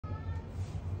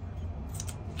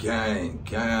Gang.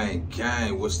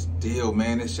 What's the deal,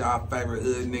 man? It's y'all favorite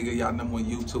hood nigga, y'all number one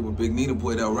YouTuber, Big Nina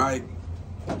Boy, though, right?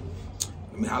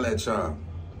 Let me holla at y'all.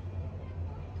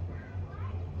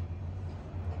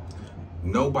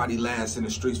 Nobody lasts in the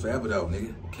streets forever, though,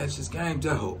 nigga. Catch this game,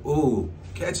 though. Ooh,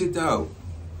 catch it, though.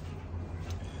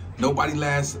 Nobody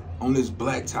lasts on this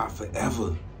black top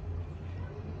forever.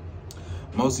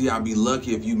 Most of y'all be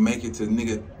lucky if you make it to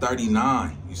nigga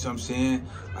 39. You see what I'm saying?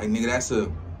 Like, nigga, that's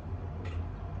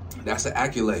an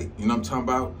accolade. You know what I'm talking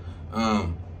about?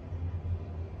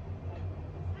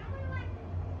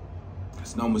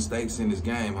 There's no mistakes in this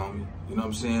game, homie. You know what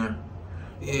I'm saying?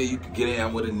 Yeah, you could get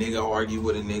in with a nigga, argue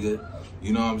with a nigga.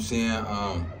 You know what I'm saying?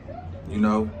 You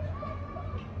know,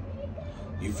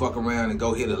 you fuck around and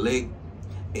go hit a lick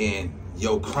and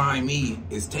your crimey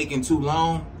is taking too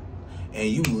long and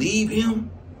you leave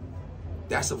him.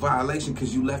 That's a violation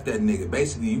because you left that nigga.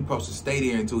 Basically, you supposed to stay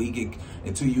there until he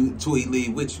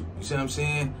leave with you. You see what I'm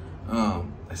saying?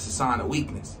 That's a sign of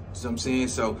weakness. You see what I'm saying?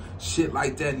 So shit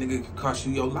like that, nigga, could cost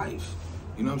you your life.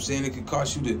 You know what I'm saying? It could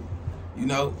cost you to, you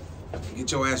know,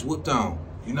 get your ass whooped on.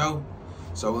 You know?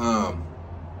 So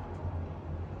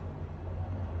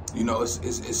you know,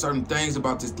 it's certain things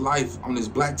about this life on this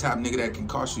blacktop, nigga, that can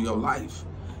cost you your life.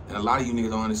 And a lot of you niggas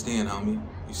don't understand, homie.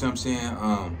 You see what I'm saying?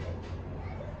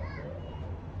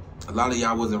 A lot of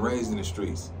y'all wasn't raised in the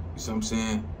streets. You see what I'm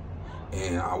saying?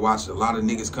 And I watched a lot of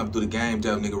niggas come through the game,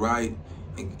 tell nigga, right?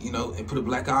 And, you know, and put a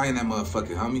black eye in that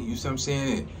motherfucker, homie. You see what I'm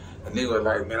saying? And a nigga was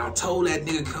like, man, I told that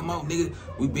nigga, come on, nigga.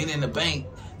 We been in the bank.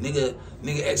 Nigga,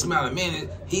 X amount of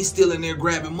minutes, he's still in there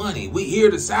grabbing money. We hear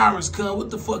the sirens come.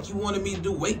 What the fuck you wanted me to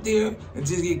do? Wait there and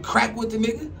just get cracked with the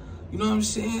nigga? You know what I'm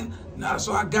saying? Nah,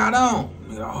 so I got on.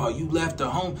 Nigga, oh, you left the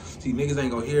home. See, niggas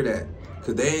ain't gonna hear that.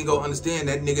 Cause they ain't gonna understand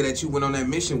that nigga that you went on that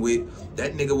mission with,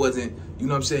 that nigga wasn't, you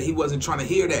know what I'm saying? He wasn't trying to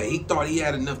hear that. He thought he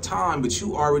had enough time, but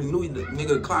you already knew the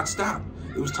nigga, the clock stopped.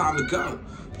 It was time to go.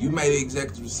 You made an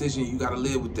executive decision, you gotta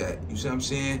live with that. You see what I'm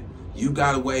saying? You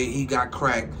got away, he got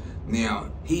cracked. Now,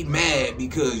 he mad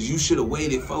because you should have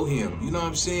waited for him. You know what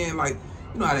I'm saying? Like,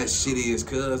 you know how that shit is,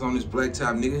 cuz, on this black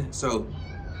top, nigga. So,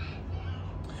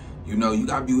 you know, you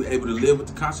gotta be able to live with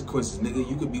the consequences, nigga.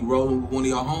 You could be rolling with one of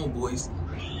your homeboys,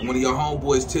 and one of your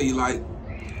homeboys tell you, like,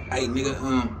 hey, nigga,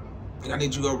 I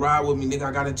need you to ride with me, nigga.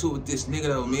 I got into it with this nigga,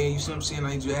 though, man. You see what I'm saying? I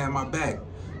need you to have my back.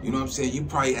 You know what I'm saying? You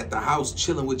probably at the house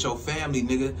chilling with your family,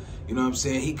 nigga. You know what I'm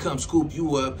saying? He come scoop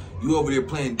you up. You over there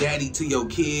playing daddy to your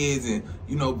kids and,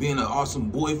 you know, being an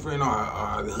awesome boyfriend or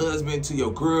husband to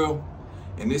your girl.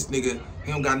 And this nigga,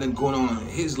 he don't got nothing going on in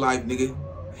his life, nigga.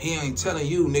 He ain't telling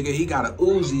you, nigga, he got a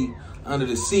Uzi under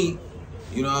the seat.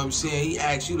 You know what I'm saying? He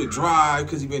asked you to drive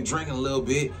because he been drinking a little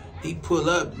bit. He pull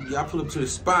up, y'all pull up to the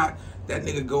spot. That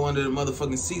nigga go under the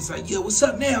motherfucking seat. Like, yo, what's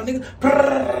up now, nigga?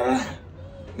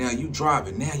 Now you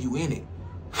driving, now you in it.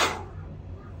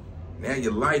 Now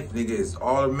your life, nigga, is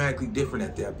automatically different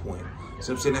at that point.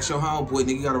 So I'm saying, that's your homeboy,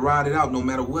 nigga, you gotta ride it out no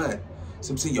matter what.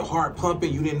 So I'm saying, your heart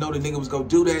pumping, you didn't know the nigga was gonna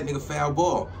do that, nigga, foul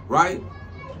ball, right?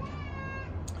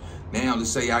 Now, let's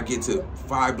say I get to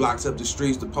 5 blocks up the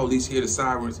streets, the police hear the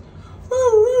sirens.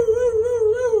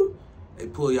 They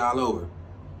pull y'all over.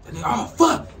 And they, oh,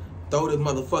 fuck. Throw the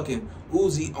motherfucking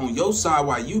Uzi on your side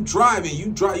while you driving.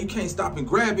 You can't stop and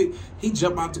grab it. He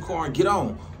jump out the car and get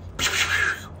on.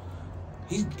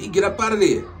 He get up out of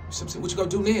there. So I'm saying, what you gonna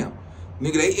do now?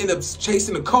 Nigga, they end up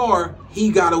chasing the car. He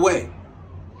got away.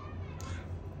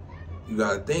 You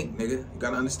gotta think, nigga. You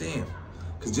gotta understand.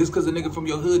 Cause just cause a nigga from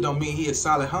your hood don't mean he a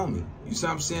solid homie. You see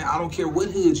what I'm saying? I don't care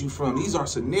what hood you from. These are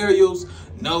scenarios.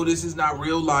 No, this is not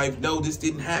real life. No, this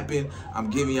didn't happen. I'm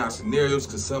giving y'all scenarios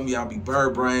cause some of y'all be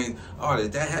bird brains. Oh,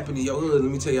 did that happen in your hood?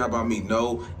 Let me tell y'all about me.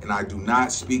 No, and I do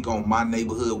not speak on my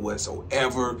neighborhood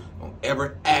whatsoever. Don't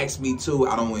ever ask me to.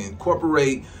 I don't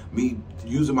incorporate me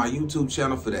using my YouTube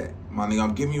channel for that. My nigga,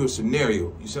 I'm giving you a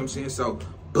scenario. You see what I'm saying? So,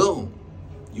 boom,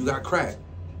 you got cracked.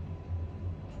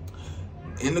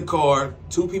 In the car,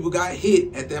 2 people got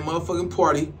hit at that motherfucking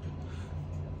party.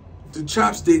 The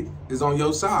chopstick is on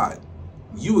your side.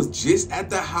 You was just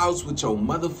at the house with your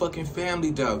motherfucking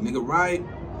family, dog, nigga, right?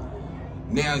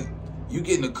 Now, you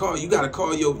get in the car, you gotta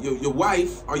call your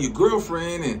wife or your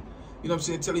girlfriend and, you know what I'm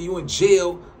saying, telling you in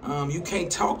jail. You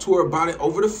can't talk to her about it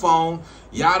over the phone.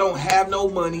 Y'all don't have no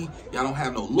money. Y'all don't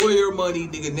have no lawyer money,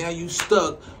 nigga. Now you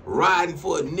stuck riding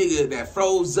for a nigga that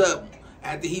froze up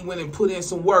after he went and put in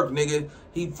some work, nigga.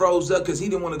 He froze up because he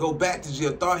didn't want to go back to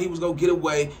jail, thought he was going to get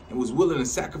away, and was willing to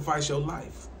sacrifice your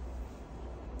life.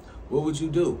 What would you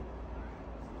do?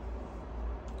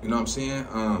 You know what I'm saying?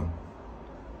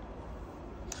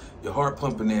 Your heart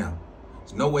pumping now.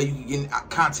 There's no way you can get in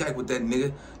contact with that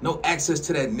nigga. No access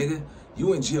to that nigga.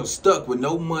 You in jail stuck with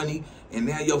no money, and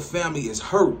now your family is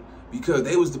hurt because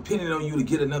they was depending on you to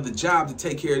get another job to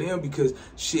take care of them because,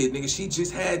 shit, nigga, she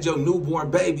just had your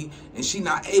newborn baby, and she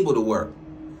not able to work.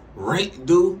 Rent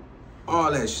due,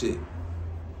 all that shit. You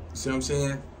see what I'm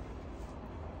saying?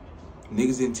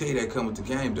 Niggas didn't tell you that come with the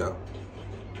game, though.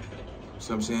 You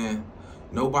see what I'm saying?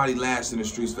 Nobody lasts in the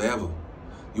streets forever.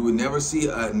 You would never see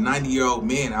a 90-year-old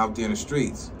man out there in the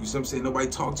streets. You see what I'm saying? Nobody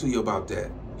talk to you about that.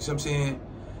 You see what I'm saying?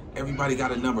 Everybody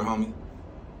got a number, homie.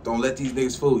 Don't let these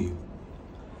niggas fool you.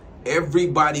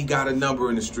 Everybody got a number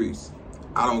in the streets.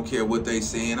 I don't care what they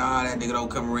saying. Ah, that nigga don't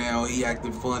come around. He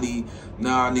acting funny.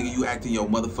 Nah, nigga, you acting your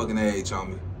motherfucking age,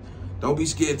 homie. Don't be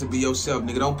scared to be yourself,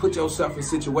 nigga. Don't put yourself in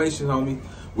situations, homie,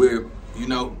 where, you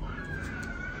know,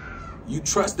 you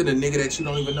trusted a nigga that you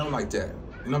don't even know like that.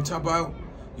 You know what I'm talking about?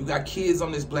 You got kids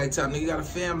on this black top, nigga. You got a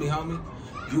family, homie.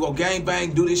 You go gang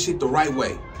bang, do this shit the right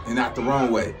way and not the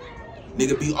wrong way.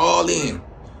 Nigga, be all in.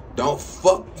 Don't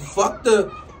fuck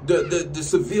the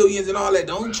civilians and all that.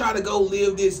 Don't try to go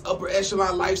live this upper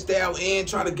echelon lifestyle and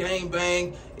try to gang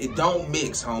bang. It don't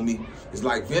mix, homie. It's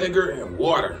like vinegar and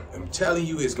water. I'm telling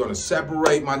you, it's gonna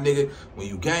separate, my nigga. When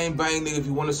you gang bang, nigga, if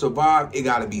you wanna survive, it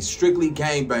gotta be strictly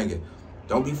gang banging.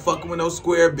 Don't be fucking with those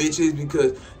square bitches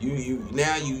because you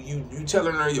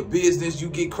telling her your business, you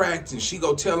get cracked and she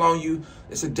go tell on you.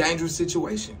 It's a dangerous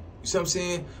situation. You see what I'm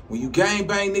saying? When you gang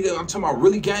bang, nigga, I'm talking about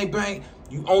really gang bang,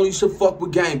 you only should fuck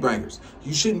with gang bangers.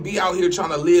 You shouldn't be out here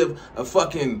trying to live a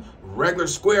fucking regular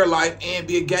square life and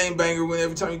be a gang banger when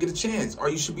every time you get a chance. Or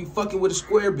you should be fucking with a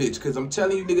square bitch, because I'm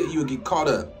telling you, nigga, you'll get caught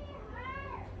up.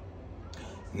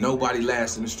 Nobody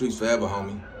lasts in the streets forever,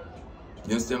 homie.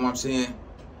 You understand what I'm saying?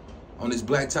 On this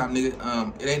black top,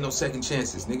 nigga, it ain't no second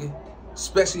chances, nigga.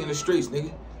 Especially in the streets,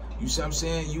 nigga. You see what I'm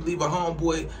saying? You leave a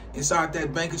homeboy inside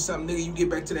that bank or something, nigga, you get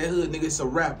back to that hood, nigga, it's a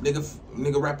rap, nigga,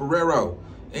 raperero.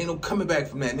 Ain't no coming back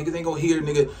from that. Niggas ain't gonna hear,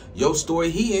 nigga, your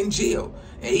story. He in jail.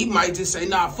 And he might just say,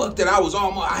 nah, fuck that.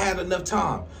 I had enough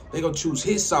time. They gonna choose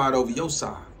his side over your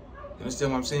side. You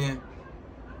understand what I'm saying?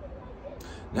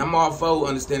 Now, I'm all for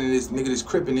understanding this, nigga, this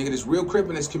crippin', nigga, this real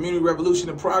crippin', this community revolution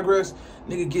in progress.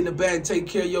 Nigga, get in the bag, take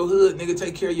care of your hood, nigga,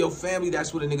 take care of your family.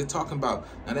 That's what a nigga talking about.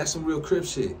 Now, that's some real crip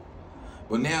shit.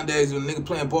 But nowadays, when a nigga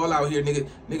playing ball out here, nigga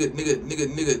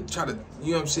try to,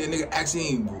 you know what I'm saying, nigga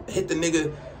actually hit the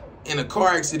nigga in a car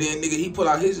accident, nigga, he pull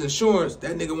out his insurance.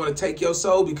 That nigga want to take your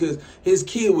soul because his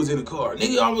kid was in the car.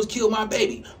 Nigga almost killed my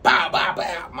baby. Bow, bow,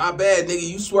 bow. My bad, nigga.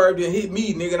 You swerved and hit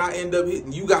me, nigga, and I end up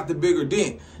hitting you. Got the bigger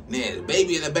dent. Now, the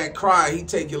baby in the back crying. He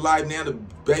take your life. Now the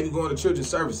baby going to children's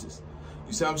services.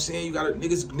 You see what I'm saying? You gotta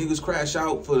niggas crash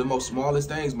out for the most smallest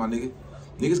things, my nigga.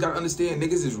 Niggas gotta understand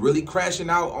niggas is really crashing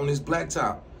out on this black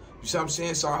top. You see what I'm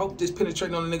saying? So I hope this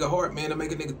penetrating on a nigga heart, man, to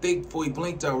make a nigga think before he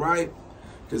blinked out, right?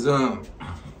 Cause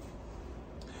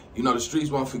you know, the streets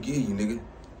won't forgive you, nigga.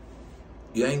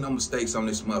 You ain't no mistakes on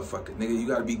this motherfucker, nigga. You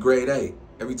gotta be grade A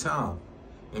every time. You know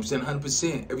what I'm saying?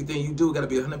 100%. Everything you do gotta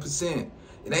be 100%.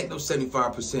 It ain't no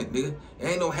 75%, nigga. It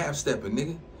ain't no half-stepping, nigga.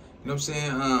 You know what I'm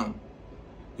saying?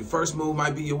 Your first move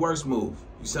might be your worst move.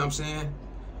 You see what I'm saying?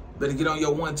 Better get on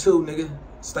your 1-2, nigga.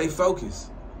 Stay focused.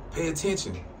 Pay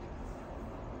attention.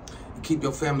 And keep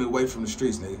your family away from the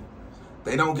streets, nigga.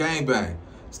 They don't gang bang.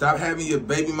 Stop having your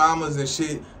baby mamas and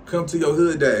shit come to your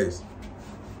hood days.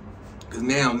 Cause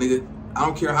now, nigga, I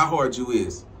don't care how hard you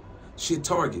is. Shit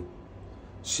Target.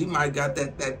 She might got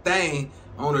that thing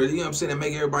on her, you know what I'm saying, that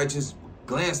make everybody just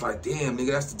glance like, damn,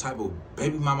 nigga, that's the type of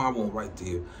baby mama I want right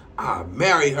there. I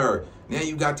marry her. Now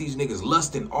you got these niggas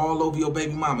lusting all over your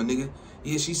baby mama, nigga.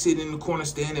 Yeah, she's sitting in the corner,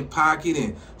 standing pocket,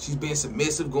 and she's being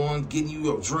submissive, going, getting you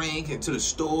your drink and to the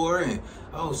store, and,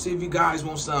 oh, see if you guys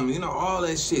want something. You know, all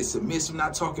that shit. Submissive,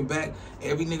 not talking back.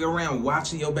 Every nigga around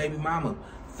watching your baby mama,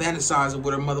 fantasizing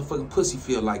what her motherfucking pussy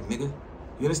feel like, nigga.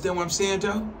 You understand what I'm saying,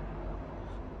 Joe?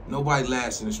 Nobody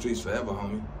lasts in the streets forever,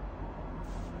 homie.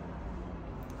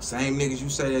 Same niggas you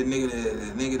say that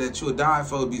nigga that you'll die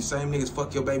for be the same niggas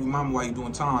fuck your baby mama while you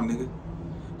doing time, nigga.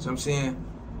 So I'm saying,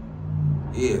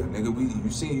 yeah, nigga,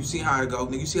 you see how it go,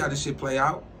 nigga. You see how this shit play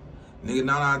out, nigga. 9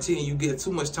 out of 10, you get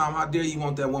too much time. How dare you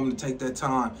want that woman to take that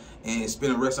time and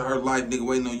spend the rest of her life, nigga,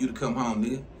 waiting on you to come home, nigga?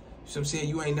 You see what I'm saying?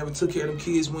 You ain't never took care of them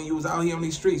kids when you was out here on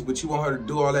these streets, but you want her to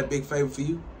do all that big favor for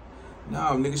you? No,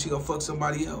 nigga, she gonna fuck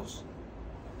somebody else.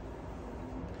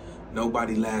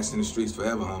 Nobody lasts in the streets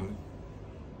forever, homie.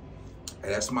 Hey,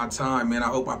 that's my time, man. I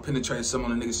hope I penetrated some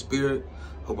on the nigga's spirit.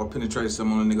 Hope I penetrated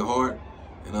some on the nigga heart.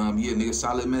 And yeah, nigga,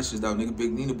 solid message though, nigga.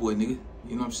 Big Nina boy, nigga.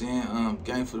 You know what I'm saying?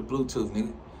 Game for the Bluetooth,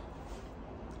 nigga.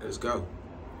 Let's go.